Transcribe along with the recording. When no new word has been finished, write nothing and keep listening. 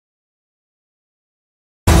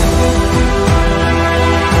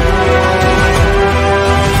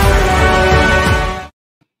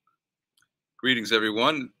Greetings,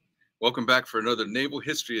 everyone. Welcome back for another Naval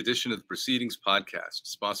History edition of the Proceedings podcast,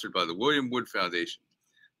 sponsored by the William Wood Foundation.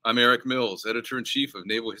 I'm Eric Mills, Editor-in-Chief of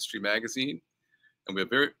Naval History Magazine, and we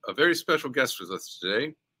have a very special guest with us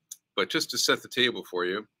today. But just to set the table for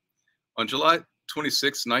you, on July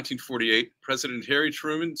 26, 1948, President Harry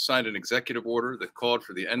Truman signed an executive order that called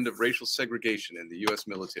for the end of racial segregation in the U.S.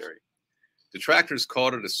 military. Detractors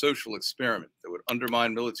called it a social experiment that would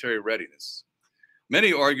undermine military readiness.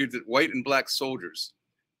 Many argued that white and black soldiers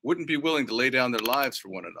wouldn't be willing to lay down their lives for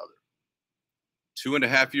one another.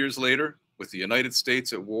 2.5 years later, with the United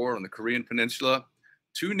States at war on the Korean Peninsula,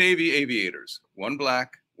 two Navy aviators, one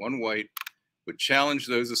black, one white, would challenge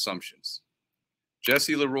those assumptions.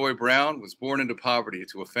 Jesse Leroy Brown was born into poverty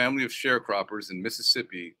to a family of sharecroppers in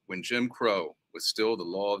Mississippi when Jim Crow was still the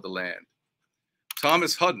law of the land.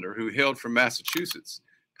 Thomas Hudner, who hailed from Massachusetts,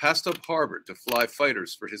 passed up Harvard to fly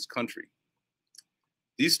fighters for his country.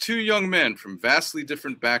 These two young men from vastly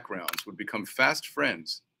different backgrounds would become fast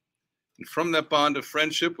friends. And from that bond of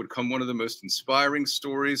friendship would come one of the most inspiring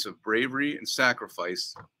stories of bravery and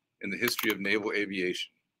sacrifice in the history of naval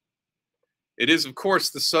aviation. It is, of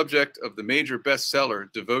course, the subject of the major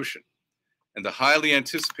bestseller, Devotion, and the highly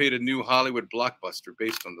anticipated new Hollywood blockbuster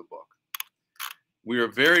based on the book. We are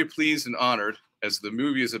very pleased and honored, as the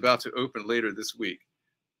movie is about to open later this week,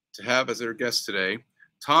 to have as our guest today,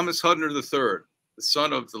 Thomas Hudner III, the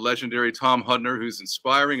son of the legendary Tom Hudner, whose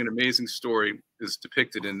inspiring and amazing story is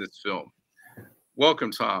depicted in this film.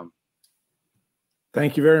 Welcome, Tom.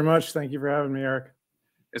 Thank you very much. Thank you for having me, Eric.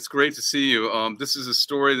 It's great to see you. This is a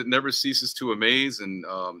story that never ceases to amaze and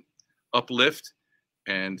uplift,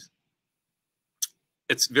 and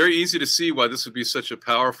it's very easy to see why this would be such a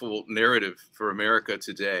powerful narrative for America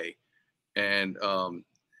today. And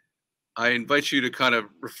I invite you to kind of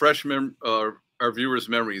refresh our viewers'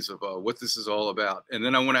 memories of what this is all about. And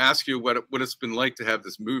then I want to ask you what it's been like to have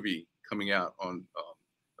this movie coming out on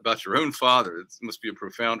about your own father. It must be a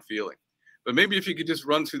profound feeling. But maybe if you could just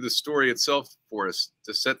run through the story itself for us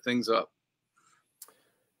to set things up.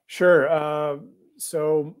 Sure.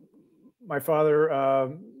 So my father,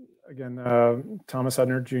 again, Thomas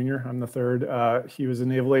Hudner Jr., I'm the third. He was a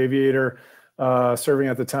naval aviator serving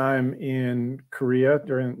at the time in Korea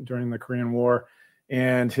during the Korean War.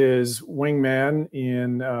 And his wingman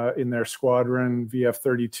in their squadron,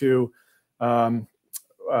 VF-32,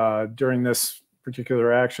 during this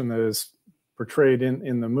particular action that is portrayed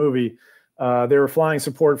in the movie, they were flying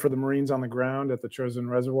support for the Marines on the ground at the Chosin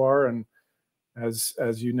Reservoir. And as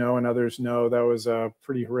you know and others know, that was a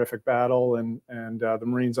pretty horrific battle. And the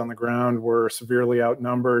Marines on the ground were severely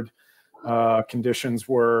outnumbered. Conditions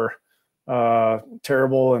were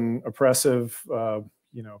terrible and oppressive,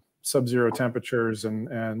 sub-zero temperatures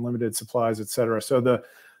and limited supplies, et cetera. So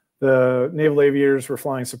the naval aviators were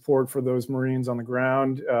flying support for those Marines on the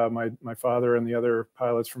ground. My father and the other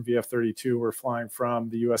pilots from VF-32 were flying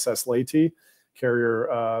from the USS Leyte,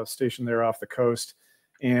 carrier stationed there off the coast.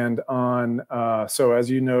 And so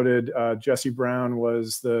as you noted, Jesse Brown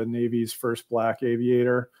was the Navy's first black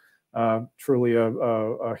aviator, truly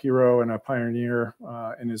a hero and a pioneer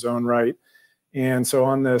in his own right. And so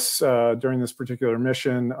on this, during this particular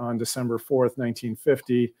mission on December 4th,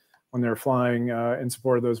 1950, when they were flying in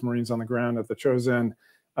support of those Marines on the ground at the Chosin,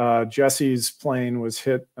 Jesse's plane was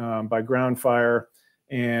hit by ground fire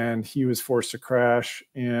and he was forced to crash.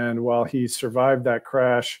 And while he survived that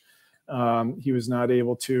crash, he was not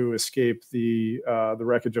able to escape the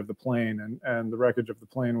wreckage of the plane. And the wreckage of the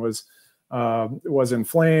plane was in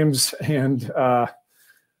flames. And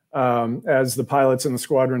as the pilots in the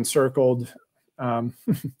squadron circled,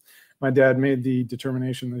 my dad made the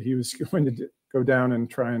determination that he was going to go down and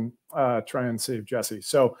try and save Jesse.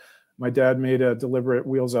 So my dad made a deliberate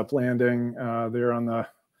wheels up landing there on the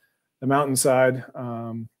mountainside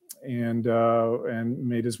and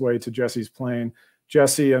made his way to Jesse's plane.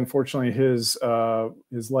 Jesse, unfortunately, his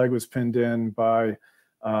leg was pinned in by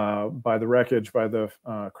the wreckage, by the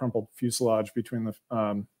crumpled fuselage between the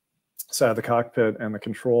side of the cockpit and the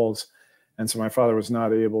controls. And so my father was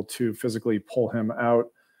not able to physically pull him out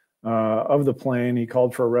of the plane. He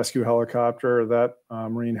called for a rescue helicopter. That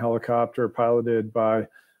Marine helicopter, piloted by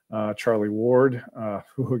Charlie Ward,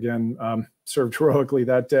 who again served heroically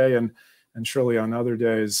that day and surely on other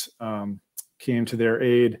days, came to their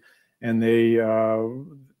aid. And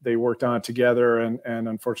they worked on it together. And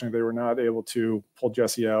unfortunately, they were not able to pull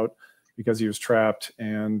Jesse out because he was trapped.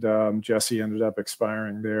 And Jesse ended up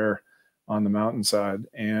expiring there on the mountainside.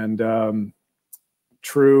 And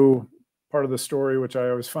true part of the story, which I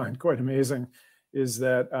always find quite amazing, is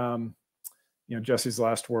that Jesse's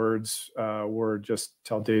last words were just,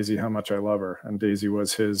 "Tell Daisy how much I love her." And Daisy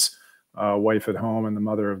was his wife at home and the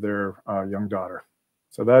mother of their young daughter.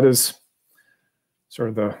 So that is sort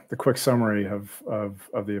of the quick summary of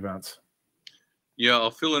the events. Yeah,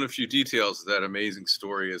 I'll fill in a few details of that amazing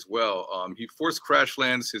story as well. He forced crash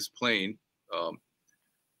lands his plane.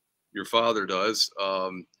 Your father does.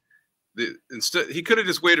 Instead, he could have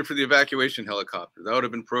just waited for the evacuation helicopter. That would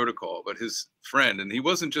have been protocol. But his friend, and he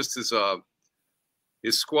wasn't just his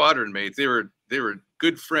squadron mate. They were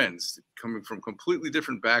good friends coming from completely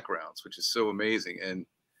different backgrounds, which is so amazing and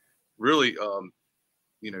really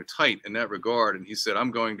tight in that regard. And he said,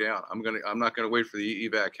 "I'm going down. I'm not gonna wait for the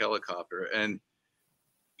evac helicopter." And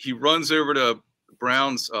he runs over to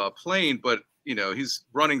Brown's plane, but he's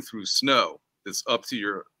running through snow that's up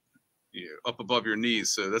to up above your knees,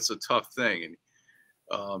 so that's a tough thing. And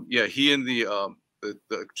yeah, he and the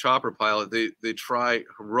chopper pilot, they try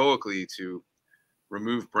heroically to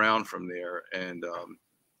remove Brown from there. And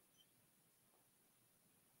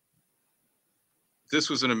this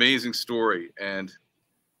was an amazing story. And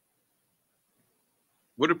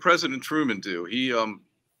what did President Truman do? He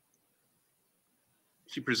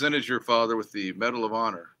presented your father with the Medal of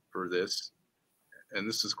Honor for this, and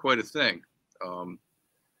this is quite a thing.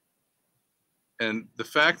 And the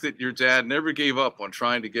fact that your dad never gave up on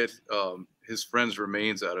trying to get his friend's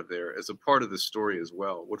remains out of there is a part of the story as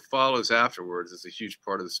well. What follows afterwards is a huge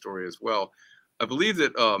part of the story as well. I believe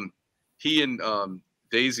that he and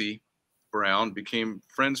Daisy Brown became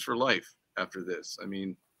friends for life after this. I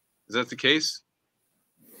mean, is that the case?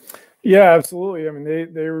 Yeah, absolutely. I mean,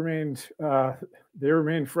 they remained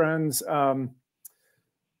friends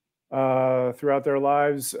throughout their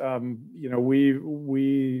lives.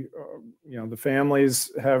 The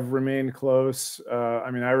families have remained close. I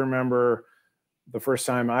mean, I remember the first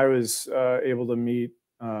time I was able to meet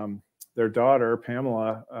their daughter,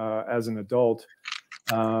 Pamela, as an adult.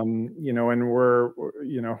 And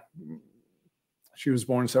she was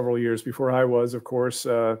born several years before I was, of course.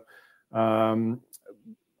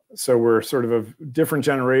 So we're sort of different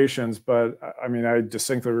generations, but I mean, I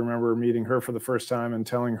distinctly remember meeting her for the first time and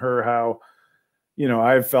telling her how,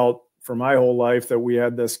 I've felt for my whole life that we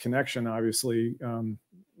had this connection, obviously,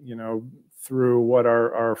 through what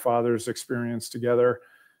our fathers experienced together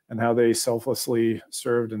and how they selflessly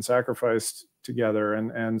served and sacrificed together.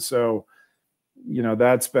 And so,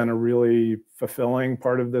 that's been a really fulfilling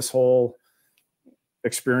part of this whole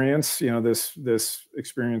experience, this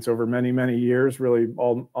experience over many, many years, really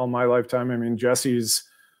all my lifetime. I mean, Jesse's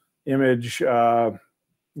image, has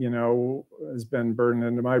been burned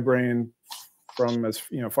into my brain from as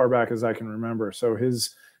far back as I can remember. So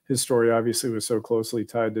his story obviously was so closely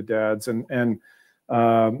tied to Dad's, and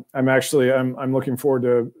I'm looking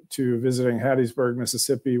forward to visiting Hattiesburg,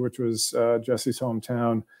 Mississippi, which was Jesse's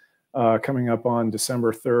hometown, coming up on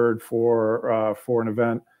December 3rd for an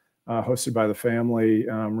event hosted by the family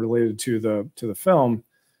related to the film,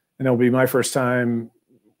 and it'll be my first time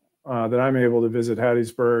that I'm able to visit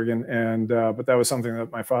Hattiesburg, but that was something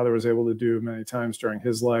that my father was able to do many times during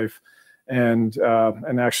his life, and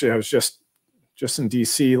actually I was just in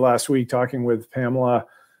DC last week talking with Pamela,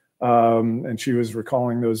 and she was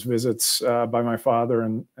recalling those visits by my father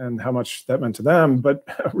and how much that meant to them, but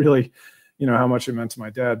really, how much it meant to my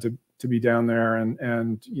dad to be down there,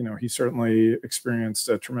 and he certainly experienced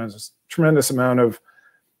a tremendous amount of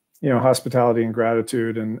hospitality and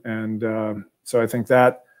gratitude, and so I think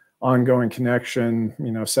that ongoing connection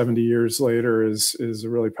 70 years later is a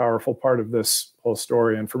really powerful part of this whole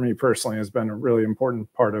story, and for me personally has been a really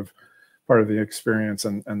important part of the experience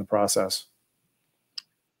and the process.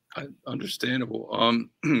 Understandable.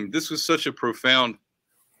 This was such a profound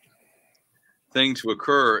thing to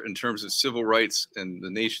occur in terms of civil rights and the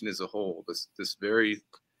nation as a whole. This very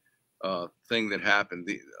thing that happened.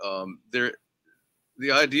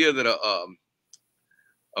 The idea that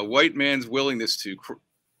a white man's willingness to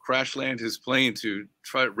crash land his plane to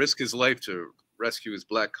try to risk his life to rescue his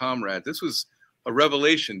black comrade. This was a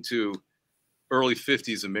revelation to early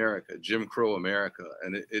 50s America, Jim Crow America,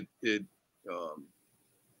 and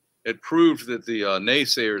it proved that the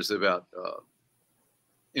naysayers about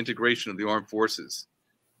integration of the armed forces,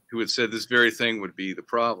 who had said this very thing would be the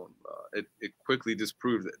problem, it quickly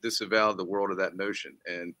disavowed the world of that notion,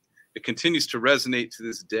 and it continues to resonate to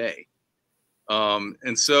this day.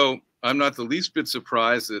 And so I'm not the least bit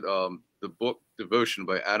surprised that the book Devotion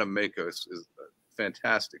by Adam Makos is a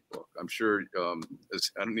fantastic book. I'm sure I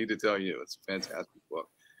don't need to tell you, it's a fantastic book,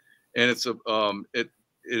 and it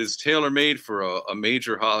is tailor-made for a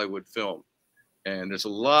major Hollywood film. And there's a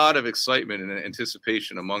lot of excitement and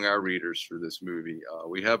anticipation among our readers for this movie.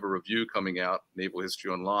 We have a review coming out, Naval History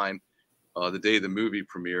Online, the day the movie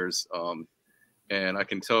premieres. And I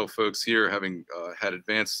can tell folks here, having had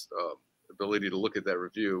advanced ability to look at that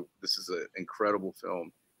review, this is an incredible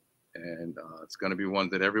film, and it's going to be one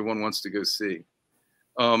that everyone wants to go see.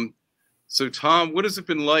 So Tom, what has it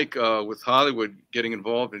been like with Hollywood getting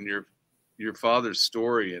involved in your father's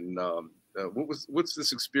story, and what's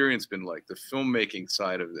this experience been like, the filmmaking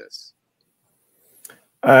side of this?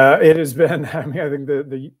 It has been, I mean, I think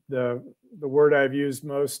the word I've used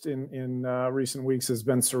most in recent weeks has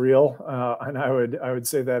been surreal, and I would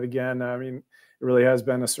say that again. I mean, it really has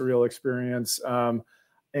been a surreal experience,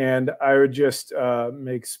 and I would just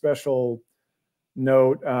make special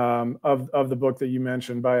note of the book that you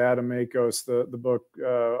mentioned by Adam Makos, the book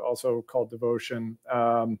also called Devotion,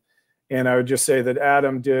 and I would just say that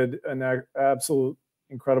Adam did an absolute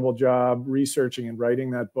incredible job researching and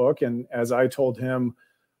writing that book, and as I told him.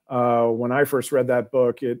 When I first read that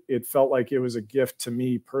book, it felt like it was a gift to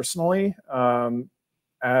me personally,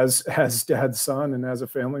 as dad's son and as a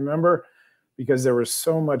family member, because there was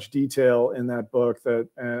so much detail in that book that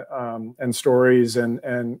and stories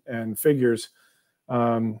and figures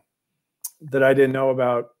that I didn't know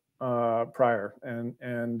about prior,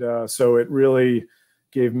 and so it really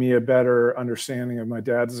gave me a better understanding of my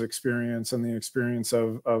dad's experience and the experience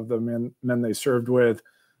of the men they served with.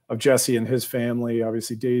 Of Jesse and his family,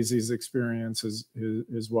 obviously Daisy's experience,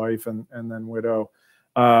 his wife and then widow.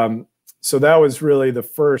 So that was really the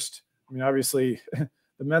first. I mean, obviously,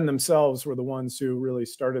 the men themselves were the ones who really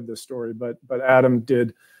started this story, but Adam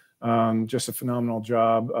did just a phenomenal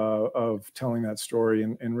job of telling that story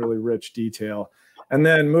in really rich detail. And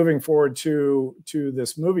then moving forward to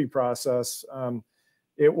this movie process,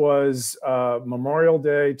 it was Memorial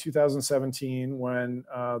Day 2017 when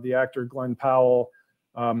the actor Glenn Powell.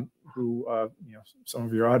 Who some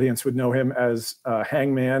of your audience would know him as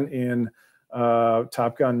Hangman in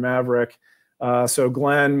Top Gun Maverick. So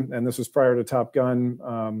Glenn, and this was prior to Top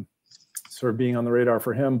Gun, sort of being on the radar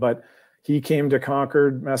for him, but he came to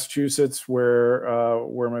Concord, Massachusetts, where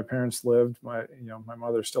my parents lived. My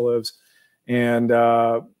mother still lives, and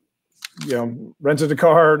rented a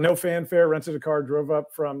car, no fanfare, rented a car, drove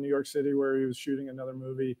up from New York City where he was shooting another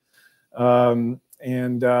movie,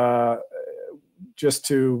 and just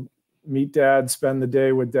to meet Dad, spend the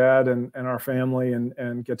day with Dad and our family,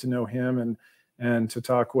 and get to know him and to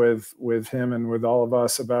talk with him and with all of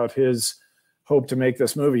us about his hope to make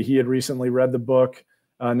this movie. He had recently read the book.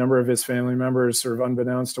 A number of his family members, sort of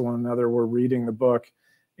unbeknownst to one another, were reading the book,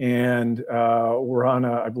 and were on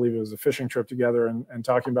I believe it was a fishing trip together, and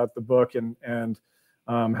talking about the book and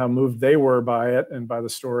how moved they were by it and by the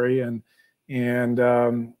story, and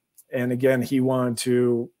again, he wanted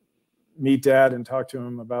to meet Dad and talk to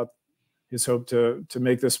him about his hope to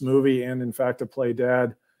make this movie, and in fact to play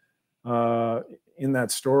Dad in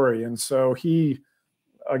that story. And so he,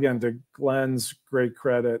 again, to Glenn's great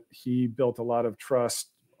credit, he built a lot of trust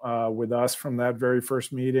with us from that very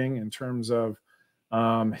first meeting in terms of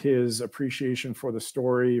his appreciation for the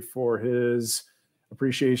story, for his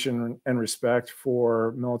appreciation and respect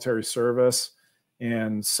for military service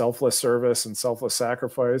and selfless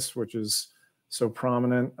sacrifice, which is so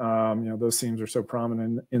prominent. Those themes are so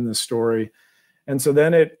prominent in the story. And so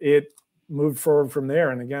then it moved forward from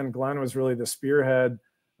there. And again, Glenn was really the spearhead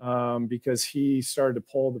because he started to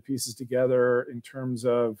pull the pieces together in terms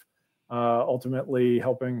of ultimately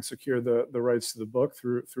helping secure the rights to the book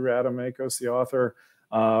through Adam Makos, the author,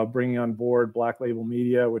 bringing on board Black Label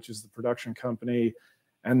Media, which is the production company.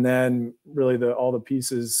 And then really all the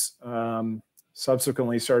pieces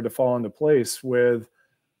subsequently started to fall into place with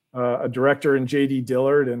a director in J.D.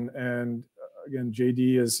 Dillard, and again,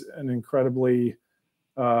 J.D. is an incredibly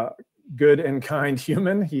good and kind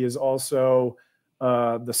human. He is also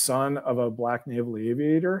the son of a Black naval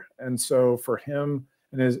aviator, and so for him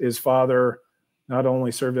and his father not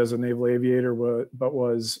only served as a naval aviator, but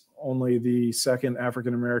was only the second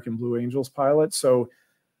African American Blue Angels pilot. So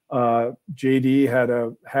J.D.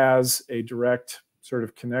 has a direct sort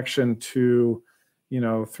of connection to,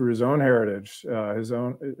 through his own heritage, has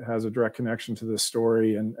a direct connection to this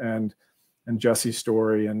story and Jesse's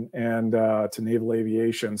story and to naval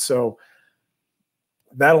aviation. So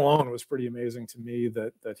that alone was pretty amazing to me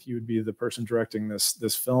that he would be the person directing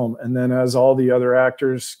this film. And then as all the other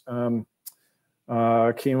actors came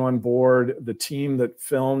on board, the team that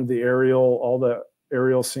filmed all the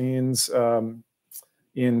aerial scenes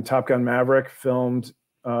in Top Gun Maverick filmed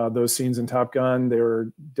those scenes in Top Gun. They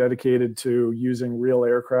were dedicated to using real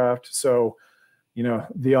aircraft. So,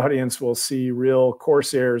 the audience will see real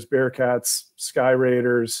Corsairs, Bearcats, Sky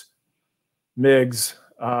Raiders, MiGs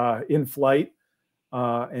in flight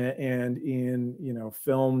and in,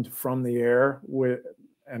 filmed from the air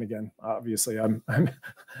and again, obviously, I'm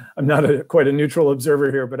not quite a neutral observer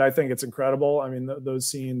here, but I think it's incredible. I mean, those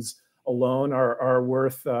scenes alone are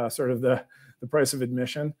worth sort of the price of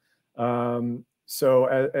admission. So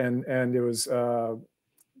and it was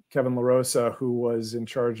Kevin LaRosa who was in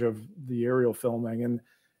charge of the aerial filming,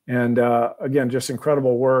 and again, just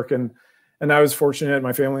incredible work. And I was fortunate,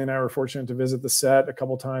 my family and I were fortunate to visit the set a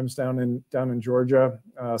couple times down in Georgia,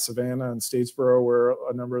 Savannah and Statesboro, where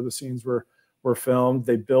a number of the scenes were filmed.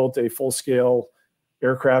 They built a full-scale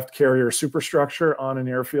aircraft carrier superstructure on an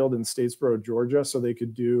airfield in Statesboro, Georgia, so they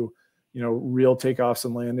could do, real takeoffs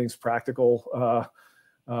and landings, practical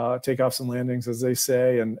takeoffs and landings, as they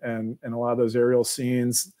say, and a lot of those aerial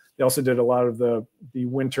scenes. They also did a lot of the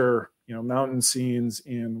winter, mountain scenes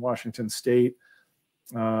in Washington State.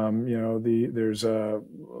 There's a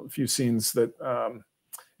few scenes that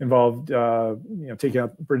involved, taking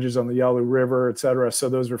out bridges on the Yalu River, et cetera. So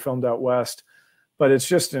those were filmed out west. But it's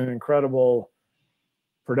just an incredible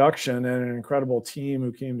production and an incredible team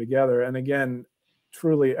who came together. And again,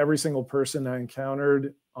 truly every single person I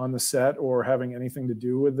encountered on the set or having anything to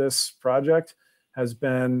do with this project has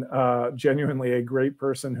been genuinely a great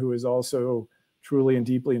person who is also truly and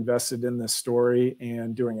deeply invested in this story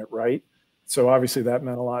and doing it right. So obviously that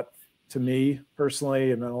meant a lot to me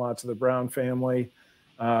personally. It meant a lot to the Brown family.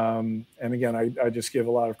 And again, I just give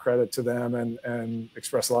a lot of credit to them and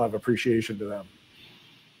express a lot of appreciation to them.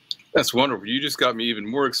 That's wonderful. You just got me even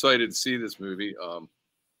more excited to see this movie.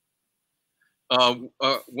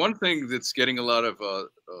 One thing that's getting a lot of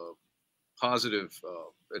positive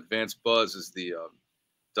advanced buzz is the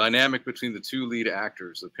dynamic between the two lead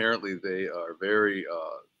actors. Apparently they are very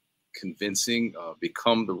convincing,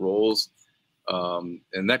 become the roles.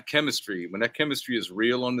 And that chemistry, when that chemistry is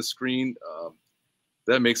real on the screen,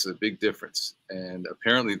 that makes a big difference. And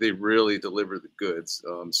apparently they really deliver the goods.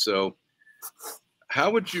 So how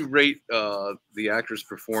would you rate the actor's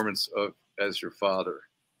performance as your father?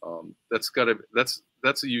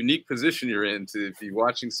 That's a unique position you're in, to be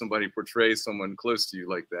watching somebody portray someone close to you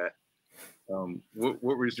like that. What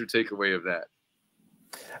was your takeaway of that?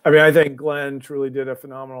 I mean, I think Glenn truly did a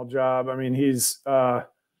phenomenal job. I mean, he is,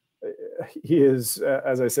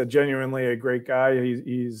 as I said, genuinely a great guy.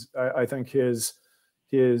 I think his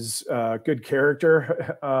good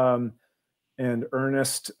character and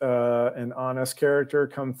earnest and honest character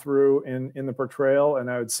come through in the portrayal. And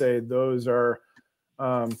I would say those are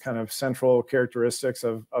kind of central characteristics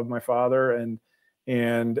of my father.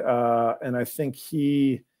 And I think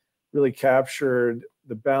he really captured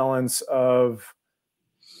the balance of,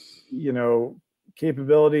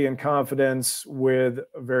 capability and confidence with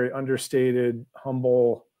a very understated,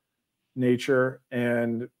 humble nature.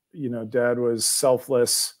 And, Dad was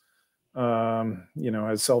selfless,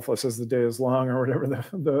 as selfless as the day is long, or whatever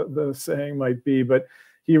the saying might be. But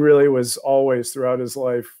he really was always, throughout his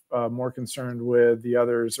life, more concerned with the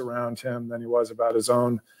others around him than he was about his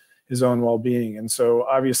own well-being. And so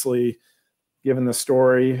obviously, given the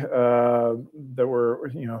story that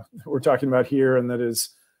we're talking about here, and that is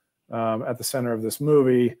at the center of this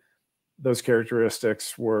movie, those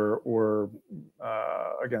characteristics were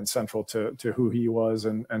again central to who he was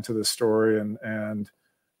and to the story and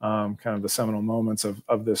kind of the seminal moments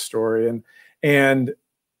of this story. And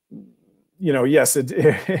yes,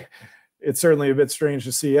 it's certainly a bit strange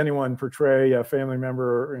to see anyone portray a family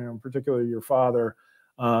member, particularly your father.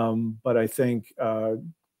 But I think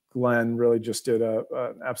Glenn really just did an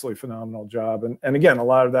absolutely phenomenal job. And again, a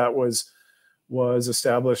lot of that was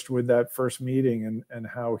established with that first meeting and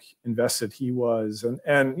how invested he was.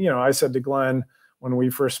 And I said to Glenn when we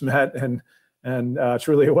first met, and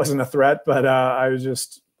truly it wasn't a threat, but I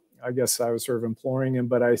guess I was sort of imploring him,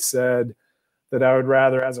 but I said that I would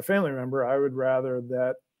rather, as a family member, I would rather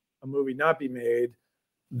that a movie not be made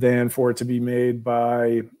than for it to be made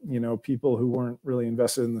by, people who weren't really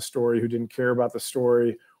invested in the story, who didn't care about the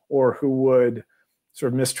story, or who would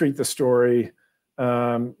sort of mistreat the story.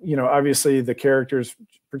 Obviously the characters,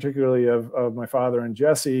 particularly of my father and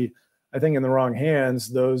Jesse, I think in the wrong hands,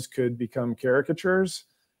 those could become caricatures.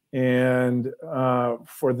 And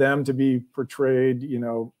for them to be portrayed,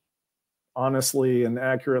 honestly and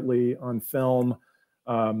accurately on film,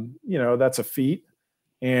 that's a feat.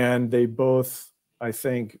 And they both, I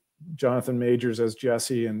think, Jonathan Majors as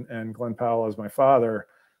Jesse and Glenn Powell as my father,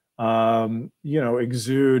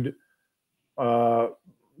 exude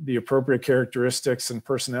the appropriate characteristics and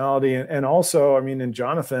personality. And also, I mean, in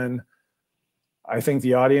Jonathan, I think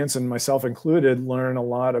the audience, and myself included, learn a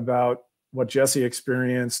lot about what Jesse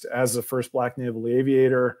experienced as the first Black naval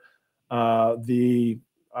aviator,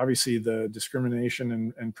 obviously the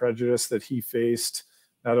discrimination and prejudice that he faced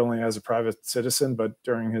not only as a private citizen, but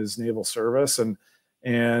during his naval service. And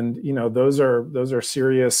you know, those are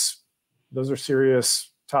serious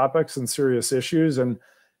topics and serious issues.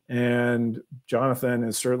 And Jonathan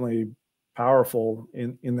is certainly powerful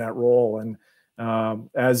in that role. And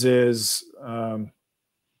as is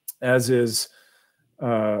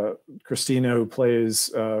Christina, who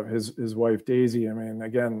plays his wife Daisy. I mean,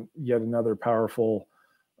 again, yet another powerful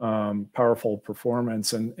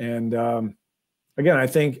performance. And again, I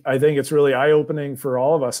think it's really eye-opening for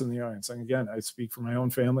all of us in the audience. And again, I speak for my own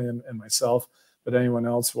family and myself, but anyone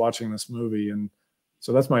else watching this movie. And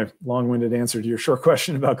so that's my long-winded answer to your short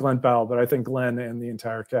question about Glenn Powell. But I think Glenn and the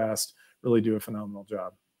entire cast really do a phenomenal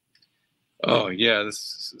job. Oh, yeah,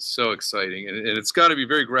 this is so exciting. And it's got to be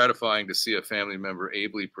very gratifying to see a family member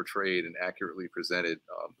ably portrayed and accurately presented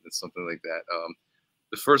in something like that.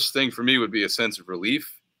 The first thing for me would be a sense of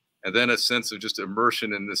relief, and then a sense of just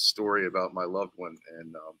immersion in this story about my loved one.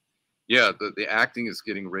 And yeah, the acting is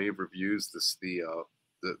getting rave reviews.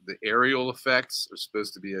 The aerial effects are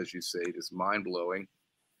supposed to be, as you say, just mind-blowing.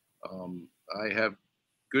 I have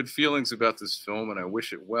good feelings about this film, and I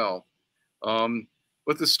wish it well.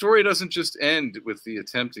 But the story doesn't just end with the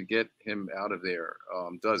attempt to get him out of there,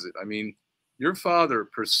 does it? I mean, your father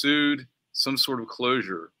pursued some sort of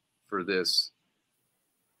closure for this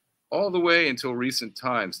all the way until recent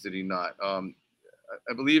times, did he not?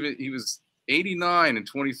 I believe he was 89 in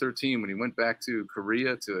 2013 when he went back to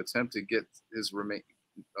Korea to attempt to get his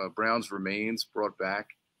Brown's remains brought back.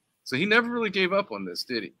 So he never really gave up on this,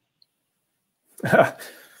 did he?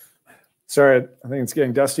 Sorry, I think it's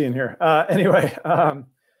getting dusty in here. Anyway,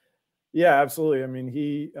 yeah, absolutely. I mean,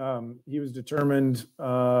 he was determined,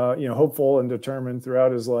 hopeful and determined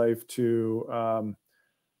throughout his life to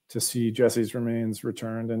see Jesse's remains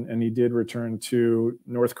returned, and he did return to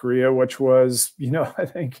North Korea, which was, I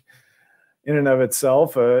think, in and of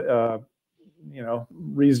itself,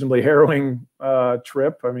 reasonably harrowing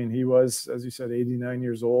trip. I mean, he was, as you said, 89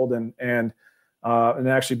 years old, and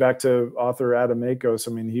actually back to author Adam Makos.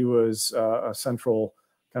 I mean, he was a central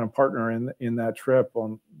kind of partner in that trip.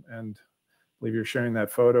 And I believe you're sharing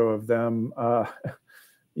that photo of them,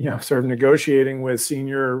 sort of negotiating with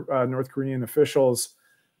senior North Korean officials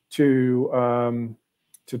to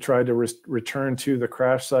try to return to the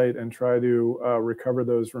crash site and try to recover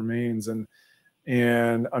those remains.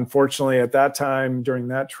 And unfortunately, at that time during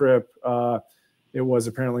that trip, it was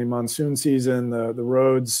apparently monsoon season. The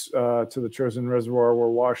roads to the Chosin Reservoir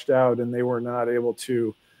were washed out, and they were not able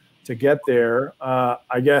to get there.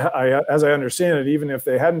 As I understand it, even if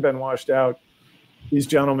they hadn't been washed out, these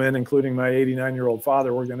gentlemen, including my 89-year-old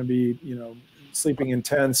father, were going to be, sleeping in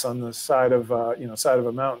tents on the side of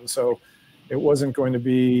a mountain. So it wasn't going to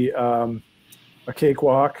be a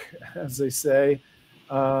cakewalk, as they say.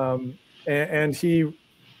 And he,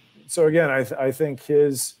 so again, I think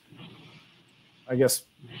his, I guess,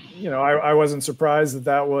 I wasn't surprised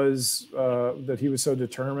that he was so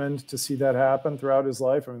determined to see that happen throughout his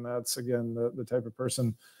life. I mean, that's again the type of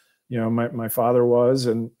person, my father was,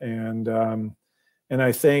 and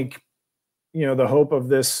I think, the hope of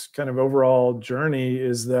this kind of overall journey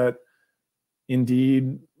is that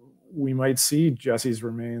indeed we might see Jesse's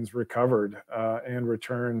remains recovered and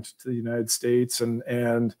returned to the United States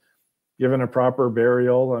and given a proper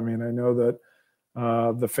burial. I mean, I know that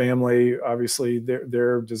the family, obviously,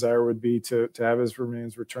 their desire would be to have his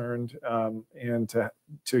remains returned and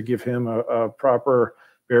to give him a proper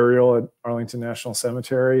burial at Arlington National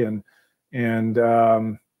Cemetery, and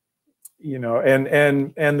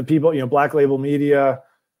the people, Black Label Media,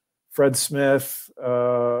 Fred Smith,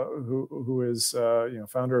 who is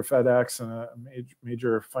founder of FedEx and a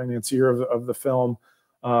major financier of the film,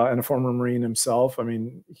 and a former Marine himself. I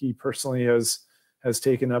mean, he personally has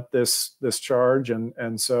taken up this charge,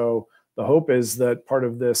 and so the hope is that part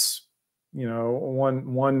of this,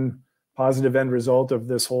 one positive end result of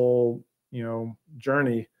this whole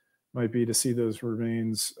journey might be to see those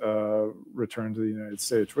remains return to the United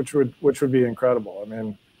States, which would be incredible. I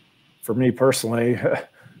mean, for me personally,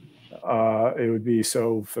 it would be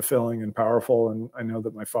so fulfilling and powerful, and I know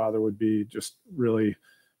that my father would be just really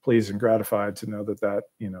pleased and gratified to know that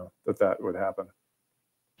would happen.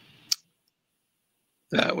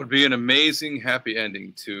 That would be an amazing happy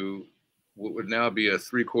ending to what would now be a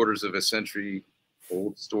 3/4 of a century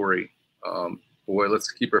old story. Boy,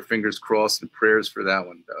 let's keep our fingers crossed and prayers for that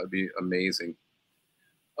one. That would be amazing.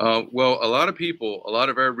 Well, a lot of people, a lot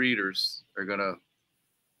of our readers are going to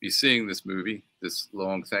be seeing this movie this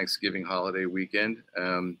long Thanksgiving holiday weekend.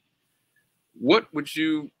 What would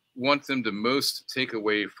you want them to most take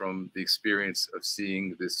away from the experience of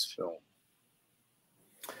seeing this film?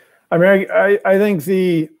 I mean, I think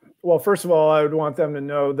well, first of all, I would want them to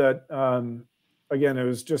know that, again, it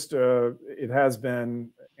was just it has been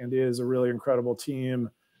and is a really incredible team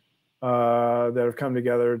that have come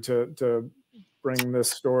together to bring this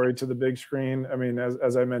story to the big screen. I mean,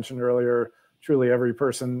 as I mentioned earlier, truly every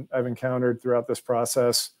person I've encountered throughout this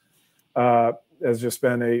process has just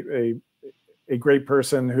been a great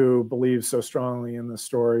person who believes so strongly in the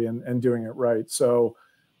story and doing it right. So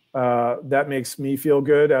that makes me feel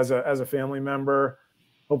good as a family member.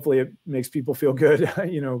 Hopefully it makes people feel good,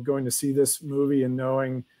 going to see this movie and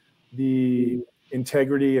knowing the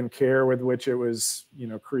integrity and care with which it was,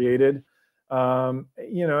 created. And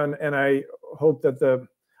I hope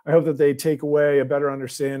that they take away a better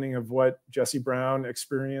understanding of what Jesse Brown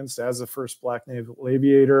experienced as the first Black naval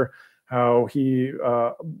aviator, how he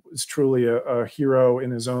was truly a hero in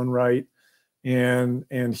his own right. And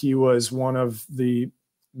he was one of the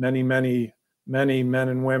many men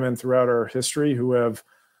and women throughout our history who have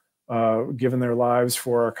given their lives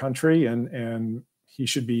for our country, and he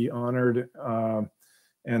should be honored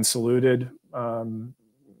and saluted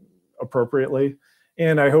appropriately.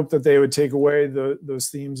 And I hope that they would take away those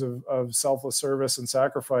themes of selfless service and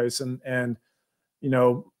sacrifice. And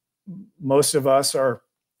most of us are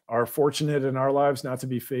fortunate in our lives not to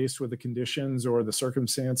be faced with the conditions or the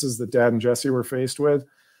circumstances that Dad and Jesse were faced with.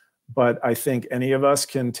 But I think any of us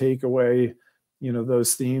can take away,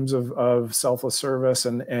 those themes of selfless service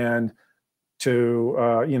and to,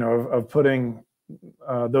 of putting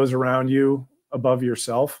those around you above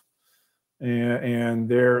yourself and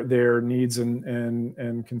their needs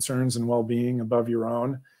and concerns and well-being above your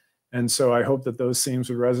own. And so I hope that those themes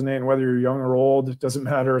would resonate. And whether you're young or old, it doesn't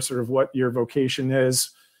matter sort of what your vocation is,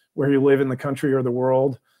 where you live in the country or the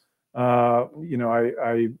world. I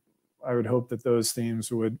would hope that those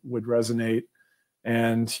themes would resonate.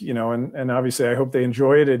 And, and obviously I hope they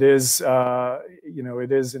enjoy it. It is,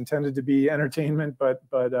 it is intended to be entertainment, but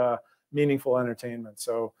meaningful entertainment.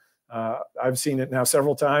 So I've seen it now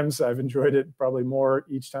several times. I've enjoyed it probably more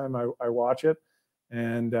each time I watch it.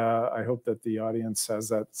 And I hope that the audience has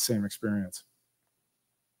that same experience.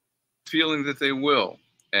 Feeling that they will.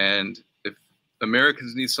 And if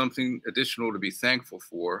Americans need something additional to be thankful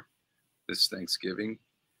for this Thanksgiving,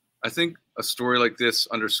 I think a story like this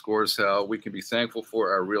underscores how we can be thankful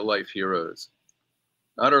for our real life heroes.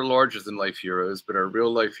 Not our larger than life heroes, but our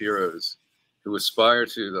real life heroes who aspire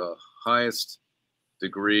to the highest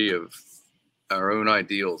degree of our own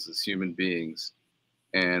ideals as human beings.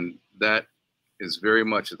 And that is very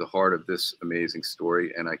much at the heart of this amazing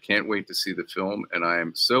story. And I can't wait to see the film. And I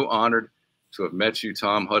am so honored to have met you,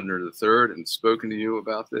 Tom Hudner III, and spoken to you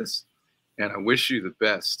about this. And I wish you the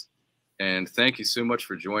best. And thank you so much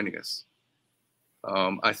for joining us.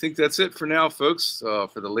 I think that's it for now, folks,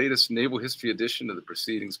 for the latest Naval History edition of the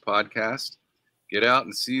Proceedings podcast. Get out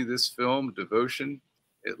and see this film, Devotion.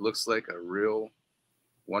 It looks like a real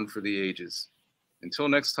one for the ages. Until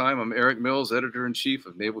next time, I'm Eric Mills, Editor-in-Chief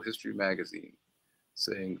of Naval History Magazine,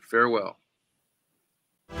 saying farewell.